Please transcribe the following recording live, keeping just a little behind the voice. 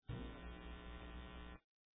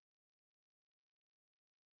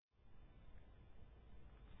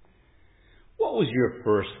What was your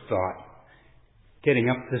first thought getting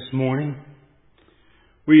up this morning?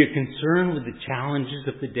 Were you concerned with the challenges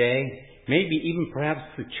of the day? Maybe even perhaps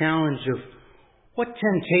the challenge of what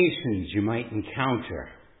temptations you might encounter.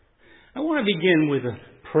 I want to begin with a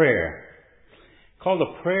prayer called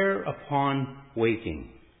a prayer upon waking.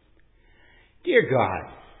 Dear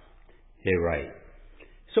God, they write,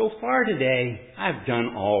 so far today I've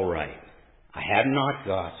done all right. I have not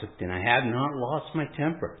gossiped and I have not lost my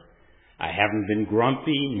temper. I haven't been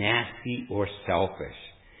grumpy, nasty, or selfish.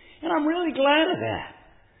 And I'm really glad of that.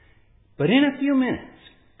 But in a few minutes,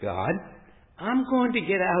 God, I'm going to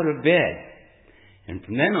get out of bed. And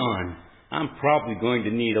from then on, I'm probably going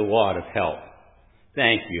to need a lot of help.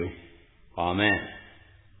 Thank you. Amen.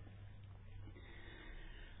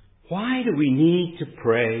 Why do we need to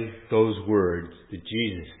pray those words that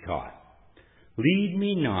Jesus taught? Lead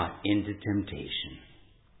me not into temptation.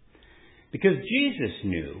 Because Jesus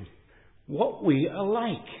knew what we are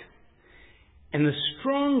like and the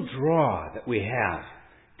strong draw that we have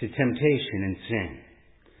to temptation and sin,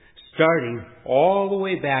 starting all the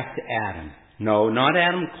way back to Adam. No, not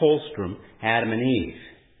Adam Colstrom, Adam and Eve.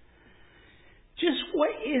 Just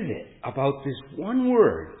what is it about this one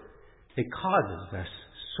word that causes us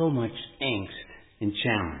so much angst and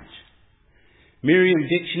challenge? Merriam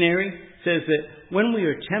Dictionary says that when we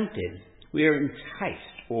are tempted, we are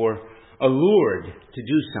enticed or allured to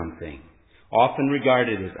do something, often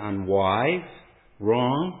regarded as unwise,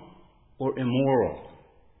 wrong, or immoral.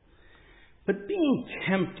 But being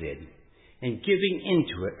tempted and giving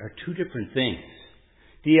into it are two different things.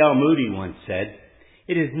 D.L. Moody once said,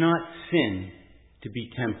 it is not sin to be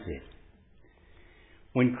tempted.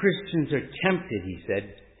 When Christians are tempted, he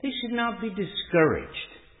said, they should not be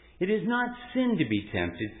discouraged. It is not sin to be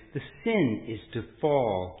tempted. The sin is to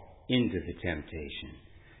fall into the temptation,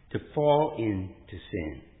 to fall into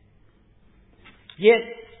sin. Yet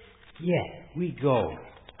we go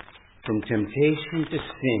from temptation to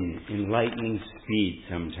sin in lightning speed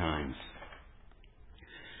sometimes.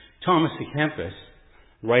 Thomas à Kempis,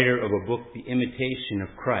 writer of a book, The Imitation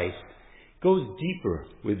of Christ, goes deeper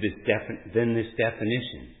with than this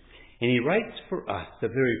definition. And he writes for us the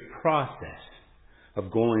very process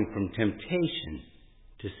of going from temptation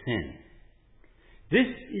to sin. This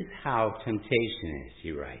is how temptation is,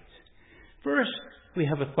 he writes. First, we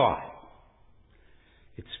have a thought.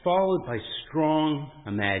 It's followed by strong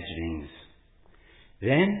imaginings.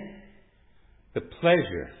 Then, the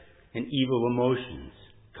pleasure and evil emotions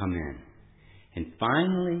come in. And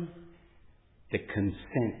finally, the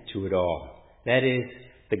consent to it all. That is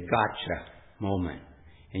the gotcha moment.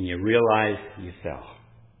 And you realize you fell.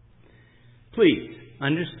 Please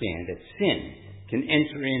understand that sin can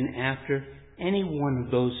enter in after any one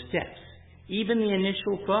of those steps, even the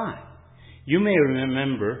initial thought. You may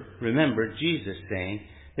remember Jesus saying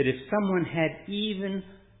that if someone had even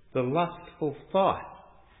the lustful thought,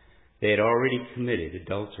 they had already committed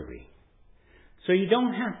adultery. So you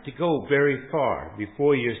don't have to go very far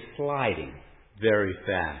before you're sliding very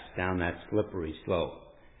fast down that slippery slope.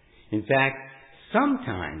 In fact,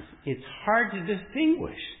 sometimes it's hard to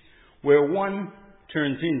distinguish where one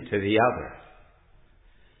turns into the other.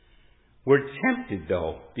 We're tempted,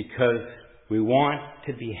 though, because we want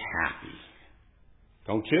to be happy.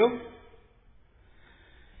 Don't you?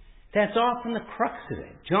 That's often the crux of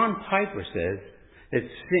it. John Piper says that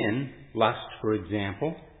sin, lust for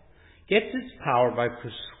example, gets its power by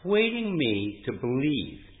persuading me to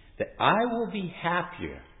believe that I will be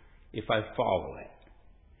happier if I follow it.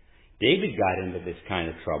 David got into this kind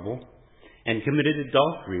of trouble and committed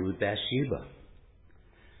adultery with Bathsheba.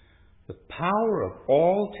 The power of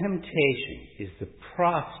all temptation is the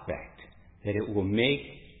prospect that it will make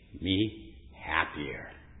me happier.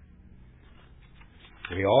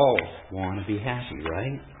 We all want to be happy,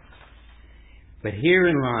 right? But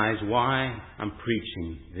herein lies why I'm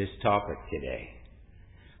preaching this topic today.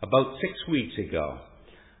 About 6 weeks ago,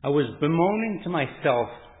 I was bemoaning to myself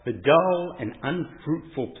the dull and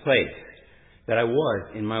unfruitful place that I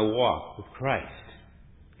was in my walk with Christ.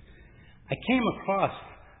 I came across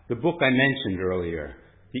the book I mentioned earlier,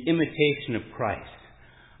 The Imitation of Christ.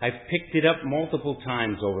 I've picked it up multiple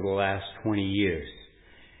times over the last 20 years.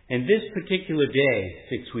 And this particular day,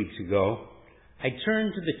 6 weeks ago, I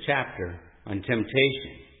turned to the chapter on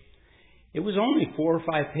temptation. It was only 4 or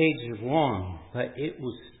 5 pages long, but it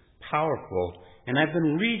was powerful, and I've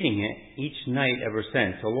been reading it each night ever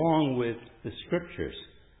since, along with the scriptures.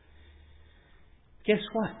 Guess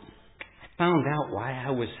what? I found out why I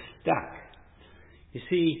was stuck. You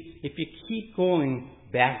see, if you keep going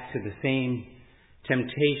back to the same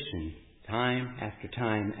temptation, time after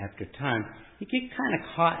time after time, you get kind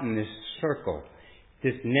of caught in this circle,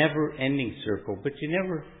 this never-ending circle, but you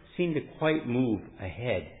never seem to quite move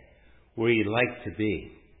ahead where you'd like to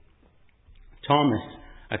be. Thomas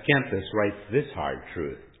à Kempis writes this hard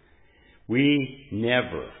truth: we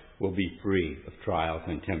never will be free of trials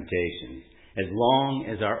and temptations as long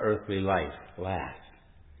as our earthly life lasts.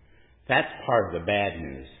 That's part of the bad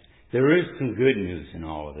news. There is some good news in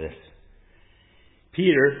all of this.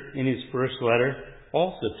 Peter, in his first letter,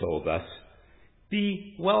 also told us,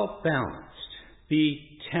 be well balanced,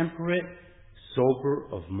 be temperate, sober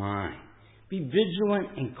of mind, be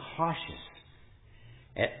vigilant and cautious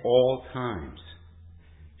at all times.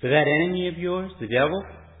 For that enemy of yours, the devil,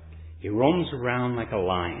 he roams around like a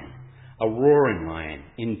lion, a roaring lion,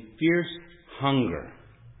 in fierce hunger,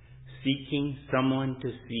 seeking someone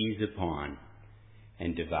to seize upon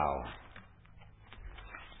and devour.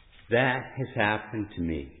 That has happened to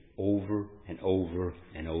me over and over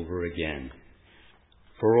and over again,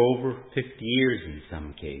 for over 50 years in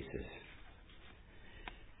some cases.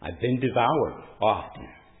 I've been devoured often.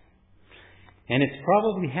 And it's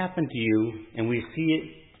probably happened to you, and we see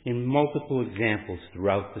it in multiple examples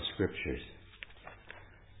throughout the Scriptures.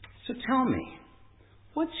 So tell me,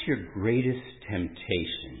 what's your greatest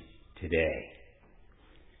temptation today?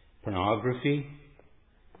 Pornography?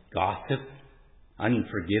 Gossip?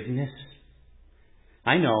 Unforgiveness?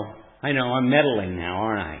 I know, I'm meddling now,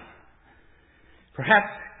 aren't I?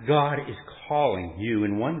 Perhaps God is calling you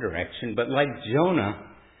in one direction, but like Jonah,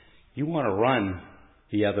 you want to run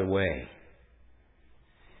the other way.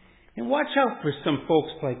 And watch out for some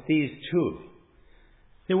folks like these too.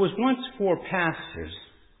 There was once 4 pastors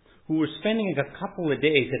who were spending a couple of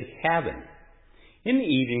days at a cabin. In the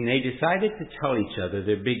evening, they decided to tell each other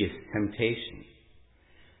their biggest temptation.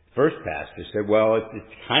 First pastor said, well,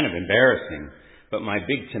 it's kind of embarrassing, but my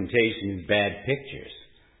big temptation is bad pictures.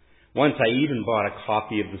 Once I even bought a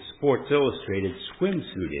copy of the Sports Illustrated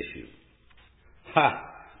swimsuit issue. Ha!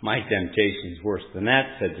 My temptation's worse than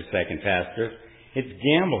that, said the second pastor. It's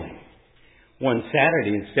gambling. One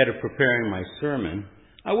Saturday, instead of preparing my sermon,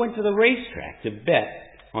 I went to the racetrack to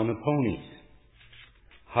bet on the ponies.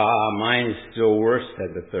 Ha! Mine is still worse,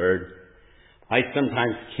 said the third. I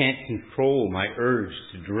sometimes can't control my urge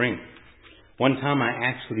to drink. One time I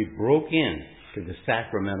actually broke in to the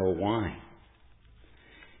sacramental wine.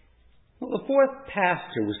 Well, the fourth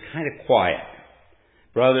pastor was kind of quiet.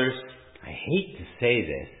 Brothers, I hate to say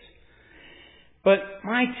this, but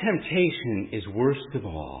my temptation is worst of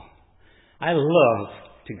all. I love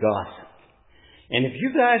to gossip. And if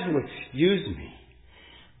you guys will excuse me,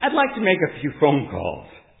 I'd like to make a few phone calls.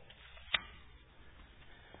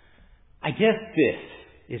 I guess this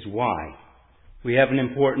is why we have an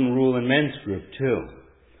important rule in men's group too.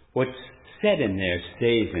 What's said in there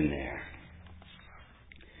stays in there.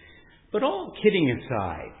 But all kidding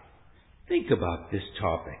aside, think about this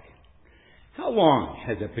topic. How long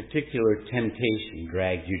has a particular temptation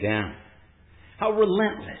dragged you down? How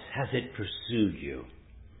relentless has it pursued you?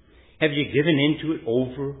 Have you given into it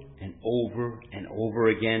over and over and over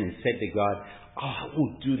again and said to God, I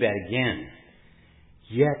won't do that again?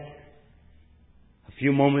 Yet, a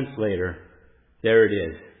few moments later, there it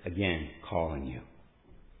is again calling you.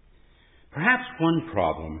 Perhaps one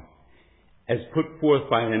problem, as put forth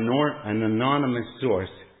by an anonymous source,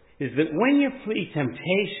 is that when you flee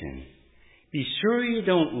temptation, be sure you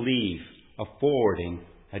don't leave a forwarding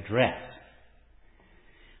address.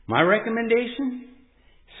 My recommendation?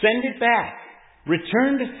 Send it back.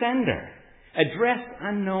 Return to sender. Address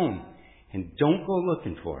unknown. And don't go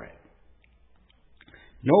looking for it.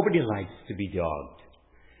 Nobody likes to be dogged.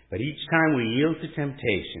 But each time we yield to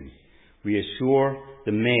temptation, we assure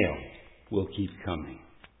the mail will keep coming.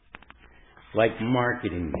 Like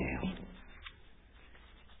marketing mail.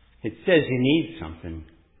 It says you need something,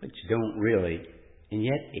 but you don't really, and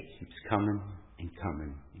yet it keeps coming and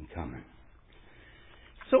coming and coming.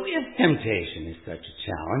 So if temptation is such a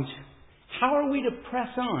challenge, how are we to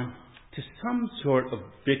press on to some sort of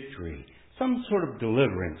victory, some sort of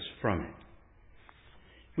deliverance from it?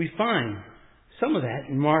 We find some of that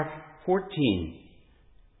in Mark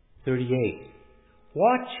 14:38.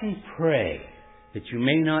 Watch and pray that you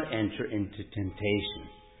may not enter into temptation.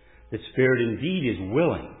 The spirit indeed is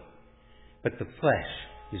willing, but the flesh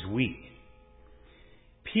is weak.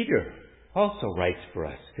 Peter also writes for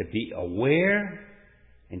us to be aware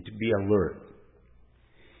and to be alert.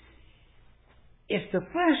 If the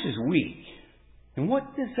flesh is weak, then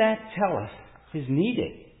what does that tell us is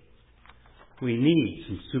needed? We need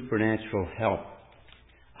some supernatural help.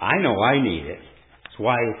 I know I need it. That's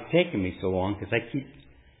why it's taken me so long, because I keep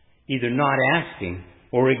either not asking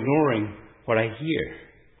or ignoring what I hear.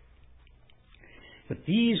 But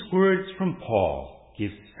these words from Paul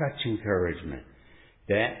give such encouragement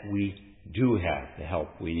that we do have the help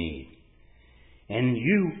we need. And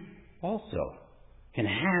you also can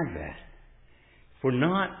have that. For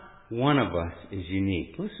not one of us is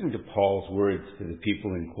unique. Listen to Paul's words to the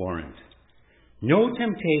people in Corinth. No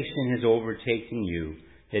temptation has overtaken you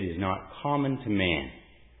that is not common to man.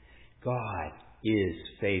 God is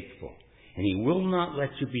faithful, and He will not let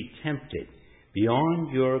you be tempted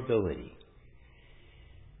beyond your ability.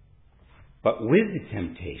 But with the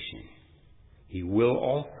temptation, He will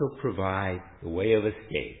also provide the way of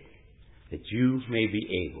escape, that you may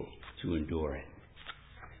be able to endure it.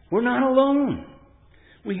 We're not alone.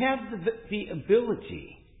 We have the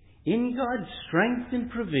ability, in God's strength and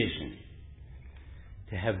provision,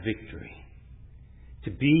 to have victory,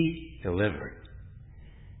 to be delivered.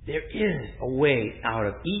 There is a way out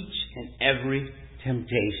of each and every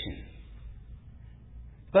temptation.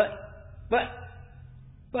 But,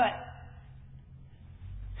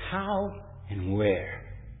 how and where?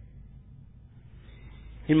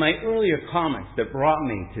 In my earlier comments that brought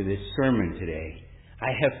me to this sermon today,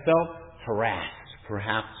 I have felt harassed,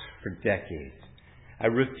 perhaps for decades. I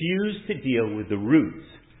refused to deal with the roots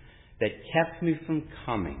that kept me from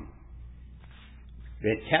coming,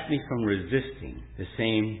 that kept me from resisting the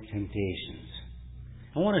same temptations.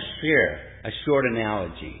 I want to share a short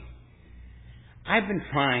analogy. I've been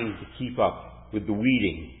trying to keep up with the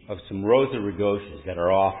weeding of some Rosa rugosas at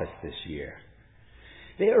our office this year.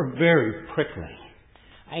 They are very prickly.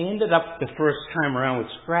 I ended up the first time around with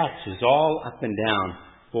scratches all up and down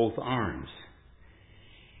both arms.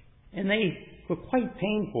 And they were quite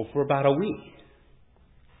painful for about a week.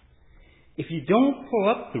 If you don't pull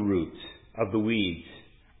up the roots of the weeds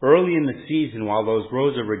early in the season while those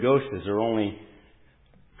Rosa rugosas are only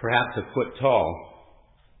perhaps a foot tall,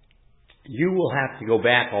 you will have to go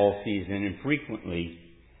back all season and frequently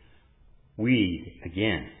weed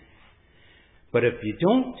again. But if you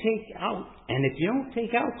don't take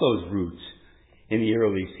out those roots in the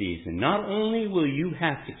early season, not only will you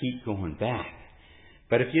have to keep going back,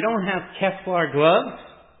 but if you don't have Kevlar gloves,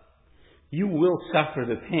 you will suffer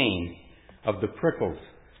the pain of the prickles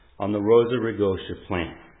on the Rosa rugosa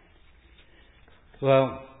plant.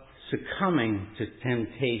 Well, succumbing to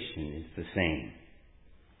temptation is the same.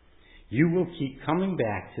 You will keep coming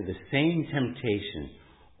back to the same temptation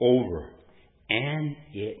over, and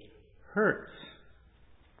it hurts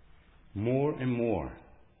more and more.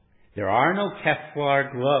 There are no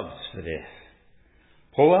Kevlar gloves for this.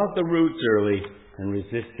 Pull out the roots early and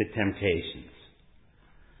resist the temptations.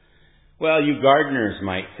 Well, you gardeners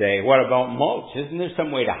might say, what about mulch? Isn't there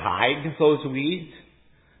some way to hide those weeds?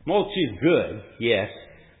 Mulch is good, yes,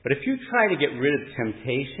 but if you try to get rid of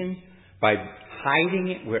temptation by hiding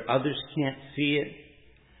it where others can't see it,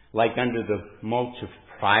 like under the mulch of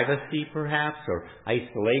privacy perhaps, or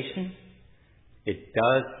isolation, it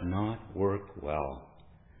does not work well.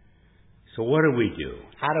 So what do we do?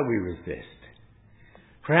 How do we resist?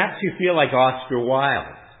 Perhaps you feel like Oscar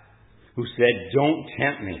Wilde, who said, "Don't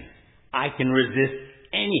tempt me. I can resist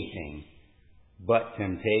anything but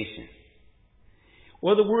temptation."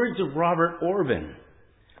 Or the words of Robert Orban,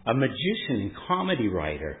 a magician and comedy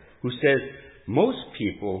writer, who says most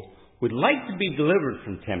people would like to be delivered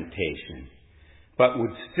from temptation, but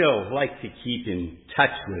would still like to keep in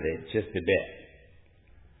touch with it just a bit.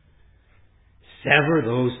 Sever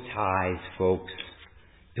those ties, folks.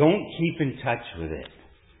 Don't keep in touch with it.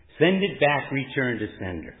 Send it back, return to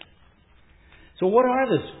sender. So what are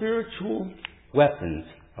the spiritual weapons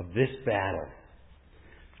of this battle?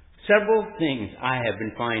 Several things I have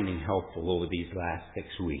been finding helpful over these last 6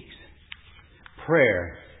 weeks.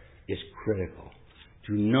 Prayer is critical.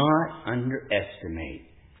 Do not underestimate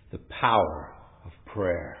the power of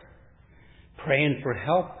prayer. Praying for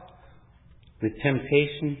help with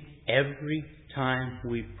temptation every time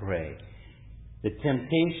we pray. The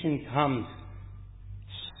temptation comes.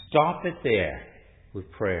 Stop it there with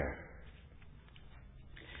prayer.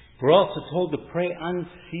 We're also told to pray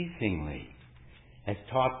unceasingly, as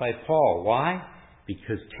taught by Paul. Why?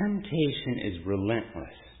 Because temptation is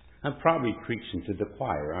relentless. I'm probably preaching to the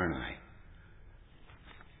choir, aren't I?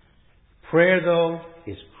 Prayer, though,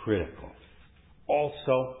 is critical.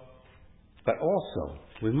 But also,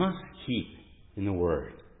 we must keep in the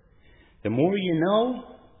Word. The more you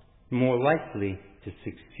know, the more likely to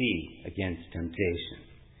succeed against temptation.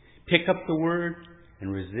 Pick up the Word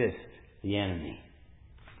and resist the enemy.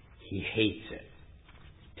 He hates it.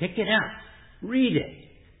 Pick it up. Read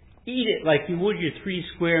it. Eat it like you would your 3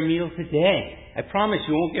 square meals a day. I promise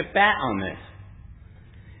you won't get fat on this.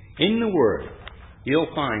 In the Word,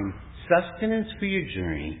 you'll find sustenance for your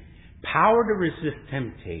journey, power to resist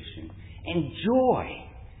temptation, and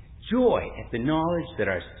joy at the knowledge that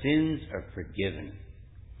our sins are forgiven.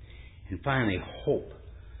 And finally, hope.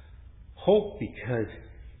 Hope because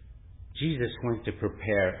Jesus went to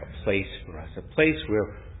prepare a place for us, a place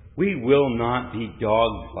where we will not be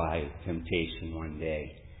dogged by temptation one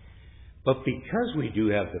day. But because we do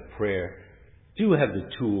have the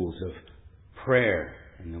tools of prayer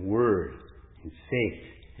and the Word and faith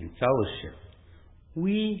and fellowship,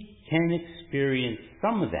 we can experience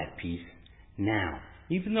some of that peace now,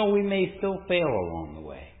 even though we may still fail along the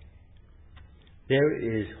way.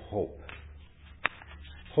 There is hope.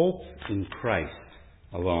 Hope in Christ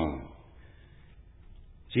alone.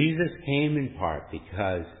 Jesus came in part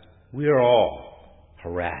because we are all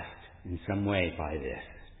harassed in some way by this,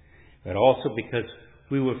 but also because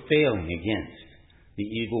we were failing against the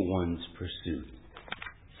evil one's pursuit.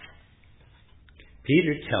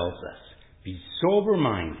 Peter tells us, be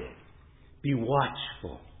sober-minded, be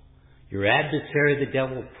watchful. Your adversary, the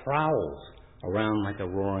devil, prowls around like a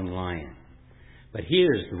roaring lion. But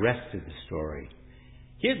here's the rest of the story.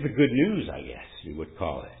 Here's the good news, I guess you would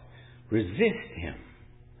call it. Resist him.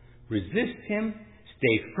 Resist him,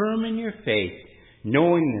 stay firm in your faith,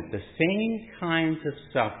 knowing that the same kinds of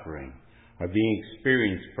suffering are being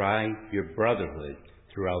experienced by your brotherhood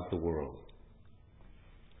throughout the world.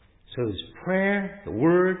 So there's prayer, the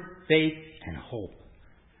Word, faith, and hope.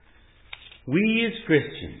 We as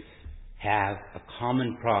Christians have a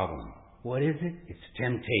common problem. What is it? It's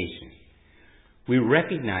temptation. We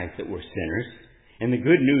recognize that we're sinners, and the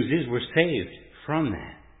good news is we're saved from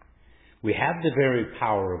that. We have the very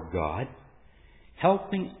power of God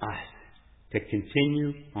helping us to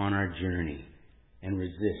continue on our journey and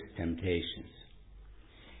resist temptations.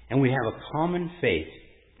 And we have a common faith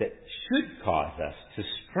that should cause us to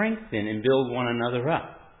strengthen and build one another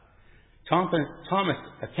up. Thomas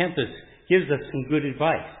à Kempis gives us some good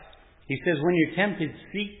advice. He says, when you're tempted,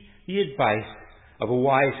 seek the advice of a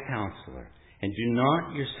wise counselor, and do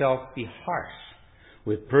not yourself be harsh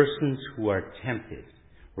with persons who are tempted.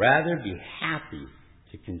 Rather, be happy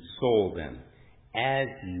to console them as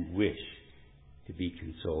you wish to be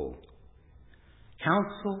consoled.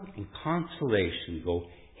 Counsel and consolation go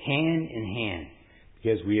hand in hand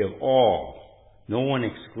because we have all, no one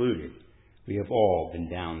excluded, we have all been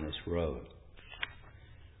down this road.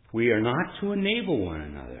 We are not to enable one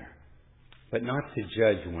another, but not to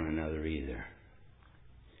judge one another either.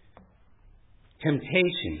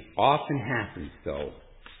 Temptation often happens, though,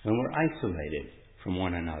 when we're isolated from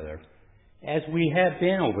one another, as we have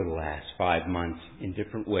been over the last 5 months in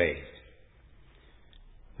different ways.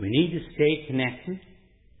 We need to stay connected,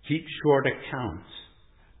 keep short accounts,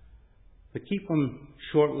 but keep them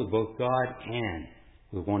short with both God and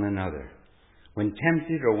with one another. When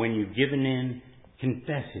tempted or when you've given in,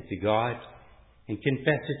 confess it to God and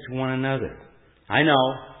confess it to one another. I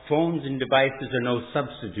know phones and devices are no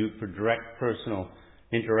substitute for direct personal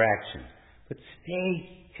interaction, but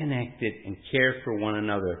stay connected and care for one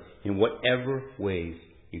another in whatever ways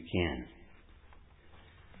you can.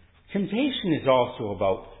 Temptation is also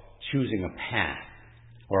about choosing a path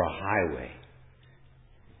or a highway.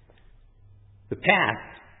 The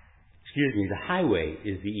highway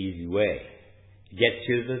is the easy way. You get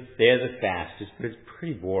to there the fastest, but it's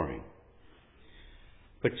pretty boring.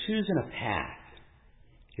 But choosing a path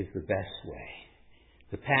is the best way.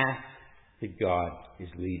 The path that God is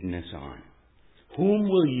leading us on. Whom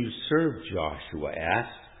will you serve, Joshua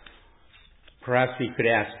asked. Perhaps he could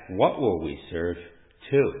ask, what will we serve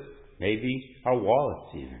too? Maybe our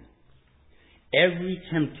wallets even. Every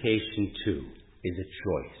temptation too is a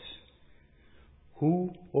choice. Who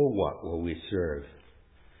or what will we serve?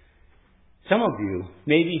 Some of you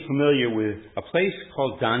may be familiar with a place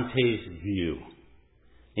called Dante's View.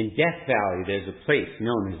 In Death Valley, there's a place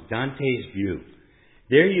known as Dante's View.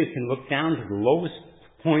 There you can look down to the lowest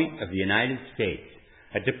point of the United States,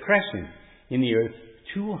 a depression in the earth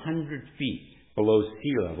 200 feet below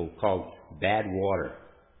sea level called Badwater.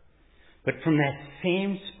 But from that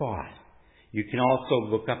same spot, you can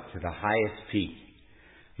also look up to the highest peak,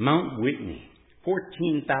 Mount Whitney,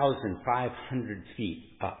 14,500 feet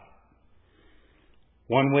up.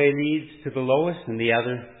 One way leads to the lowest and the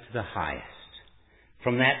other to the highest.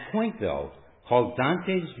 From that point, though, called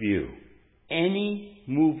Dante's View, any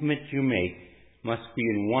movement you make must be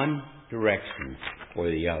in one direction or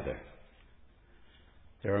the other.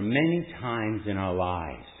 There are many times in our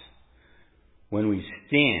lives when we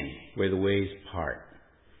stand where the ways part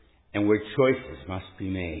and where choices must be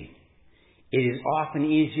made. It is often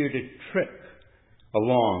easier to trip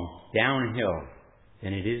along downhill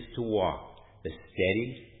than it is to walk the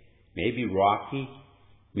steady, maybe rocky,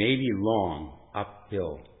 maybe long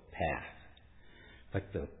uphill path. But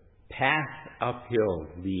the path uphill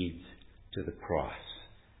leads to the cross,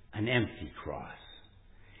 an empty cross.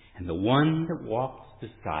 And the one that walks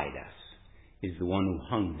beside us is the one who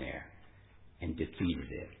hung there and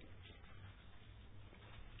defeated it.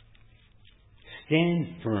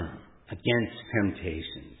 Stand firm against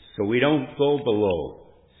temptations so we don't go below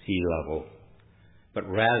sea level, but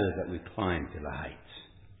rather that we climb to the heights,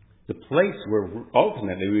 the place where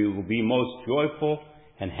ultimately we will be most joyful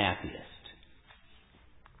and happiest.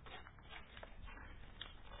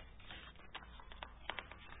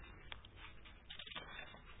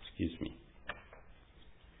 Excuse me.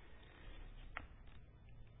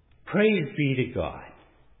 Praise be to God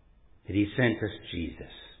that He sent us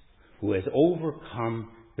Jesus, who has overcome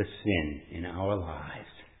the sin in our lives.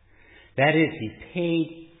 That is, He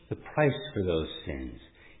paid the price for those sins.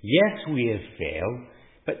 Yes, we have failed,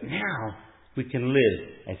 but now we can live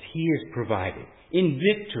as He has provided, in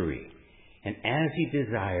victory, and as He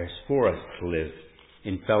desires for us to live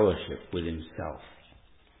in fellowship with Himself.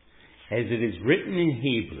 As it is written in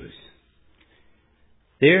Hebrews,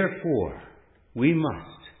 therefore we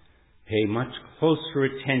must pay much closer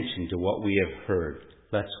attention to what we have heard,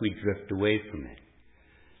 lest we drift away from it.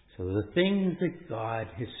 So the things that God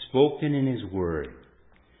has spoken in His Word,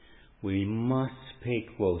 we must pay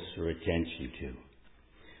closer attention to.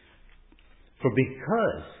 For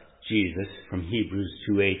because Jesus, from Hebrews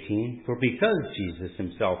 2:18, for because Jesus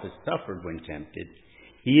Himself has suffered when tempted,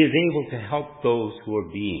 He is able to help those who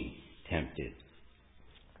are being tempted.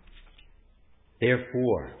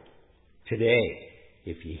 Therefore, today,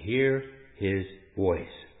 if you hear His voice,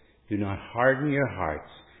 do not harden your hearts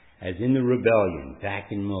as in the rebellion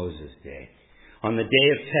back in Moses' day, on the day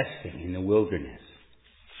of testing in the wilderness.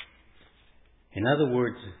 In other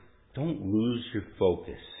words, don't lose your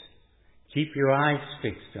focus. Keep your eyes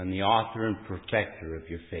fixed on the author and perfecter of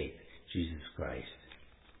your faith, Jesus Christ.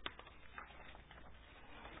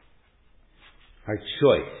 Our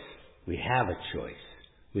choice, we have a choice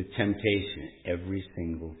with temptation every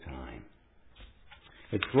single time.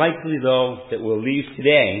 It's likely, though, that we'll leave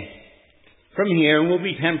today from here and we'll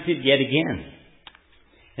be tempted yet again.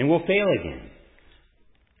 And we'll fail again.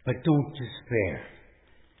 But don't despair.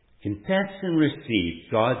 Confess and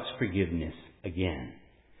receive God's forgiveness again.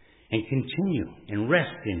 And continue and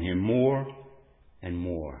rest in Him more and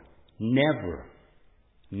more. Never,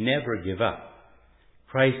 never give up.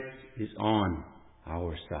 Christ is on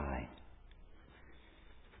our side.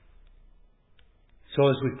 So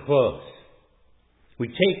as we close, we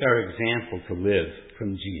take our example to live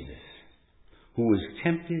from Jesus, who was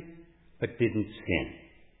tempted but didn't sin.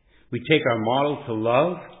 We take our model to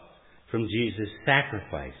love from Jesus'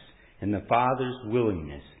 sacrifice and the Father's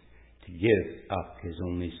willingness to give up His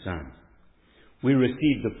only Son. We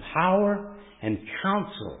receive the power and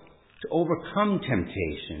counsel to overcome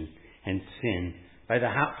temptation and sin by the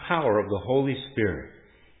power of the Holy Spirit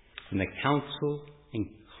and the counsel and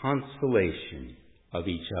consolation of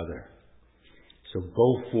each other. So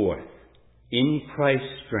go forth in Christ's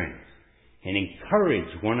strength and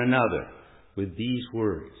encourage one another with these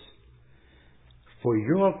words. For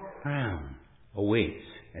your crown awaits,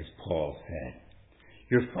 as Paul said.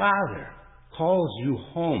 Your Father calls you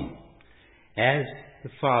home, as the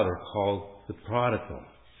Father called the prodigal.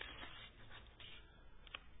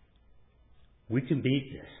 We can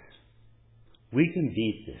beat this. We can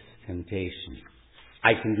beat this temptation.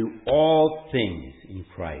 I can do all things in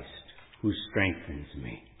Christ who strengthens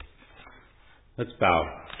me. Let's bow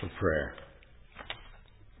for prayer.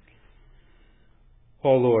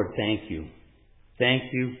 Oh Lord, thank you. Thank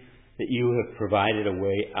you that you have provided a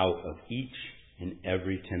way out of each and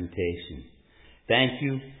every temptation. Thank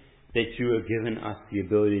you that you have given us the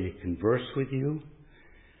ability to converse with you,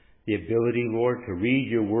 the ability, Lord, to read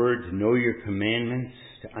your word, to know your commandments,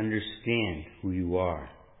 to understand who you are.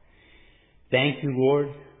 Thank you, Lord,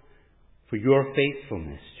 for your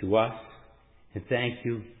faithfulness to us. And thank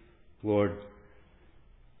you, Lord,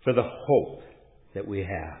 for the hope that we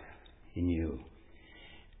have in you.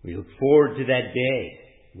 We look forward to that day,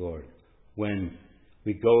 Lord, when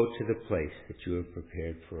we go to the place that you have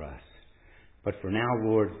prepared for us. But for now,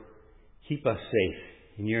 Lord, keep us safe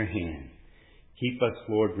in your hand. Keep us,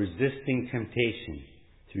 Lord, resisting temptation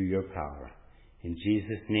through your power. In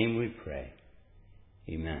Jesus' name we pray.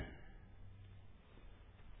 Amen.